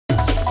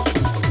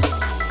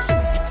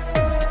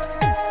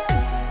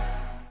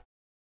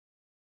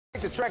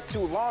trek to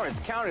Lawrence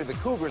County. The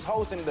Cougars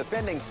hosting the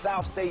defending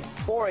South State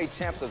 4A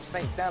champs of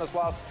St.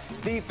 Stanislaus.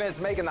 Defense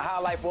making the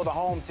highlight for the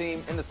home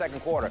team in the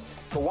second quarter.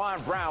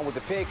 Kawan Brown with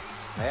the pick.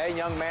 That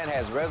young man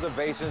has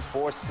reservations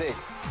for 6.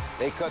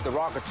 They cut the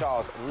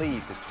Rockachaws'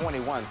 lead to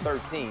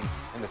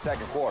 21-13 in the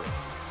second quarter.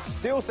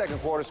 Still second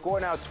quarter, score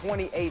now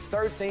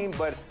 28-13,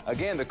 but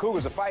again, the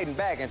Cougars are fighting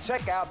back. And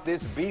check out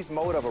this beast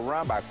mode of a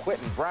run by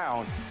Quentin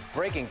Brown,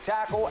 breaking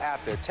tackle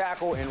after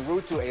tackle en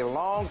route to a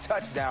long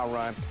touchdown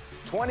run.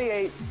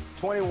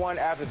 28-21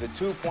 after the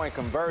 2-point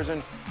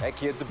conversion. That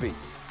kid's a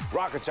beast.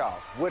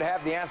 Rockachaws would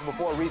have the answer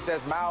before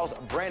recess. Miles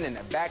Brennan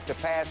back to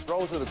pass,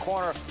 throws to the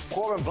corner.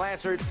 Corbin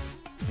Blanchard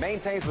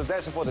maintains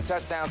possession for the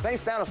touchdown. St.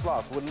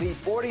 Stanislaus would lead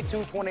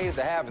 42-28 at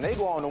the half, and they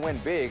go on to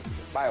win big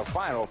by a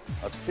final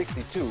of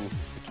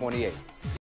 62-28.